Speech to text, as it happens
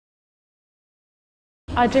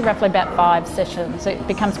I do roughly about 5 sessions. It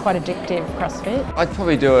becomes quite addictive, CrossFit. I'd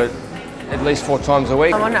probably do it at least 4 times a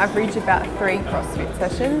week. I'm on average about 3 CrossFit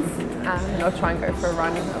sessions, and I'll try and go for a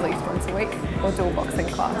run at least once a week or do a boxing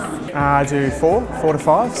class. I do 4 to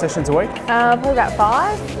 5 sessions a week. Probably about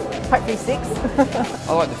 5, hopefully 6.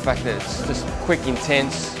 I like the fact that it's just quick,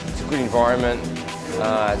 intense, it's a good environment,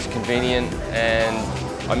 it's convenient, and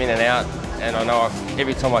I'm in and out, and I know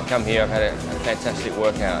every time I come here I've had a fantastic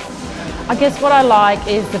workout. I guess what I like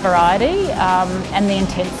is the variety and the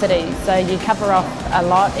intensity. So you cover off a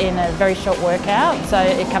lot in a very short workout. So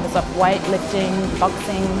it covers off weightlifting,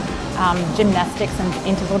 boxing, gymnastics and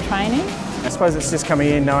interval training. I suppose it's just coming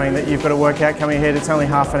in knowing that you've got a workout coming ahead. It's only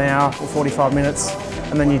half an hour or 45 minutes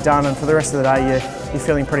and then you're done, and for the rest of the day you're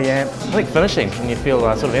feeling pretty amped. I think finishing when you feel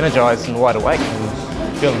sort of energised and wide awake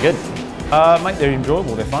and feeling good. Mate, they're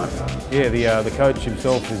enjoyable, they're fun. Yeah, the coach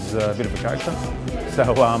himself is a bit of a character. So,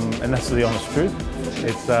 and that's the honest truth.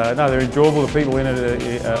 It's no, they're enjoyable. The people in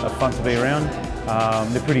it are fun to be around.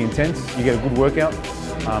 They're pretty intense. You get a good workout.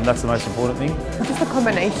 That's the most important thing. Just a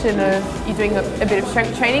combination of you doing a bit of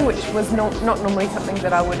strength training, which was not normally something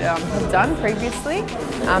that I would have done previously,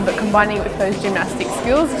 but combining it with those gymnastic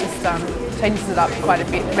skills just changes it up quite a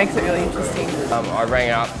bit. It makes it really interesting. I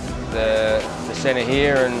rang up the centre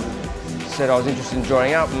here and said I was interested in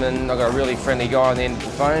joining up, and then I got a really friendly guy on the end of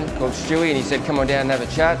the phone called Stewie, and he said come on down and have a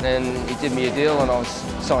chat, and he did me a deal and I was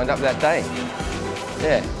signed up that day.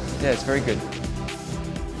 Yeah, it's very good.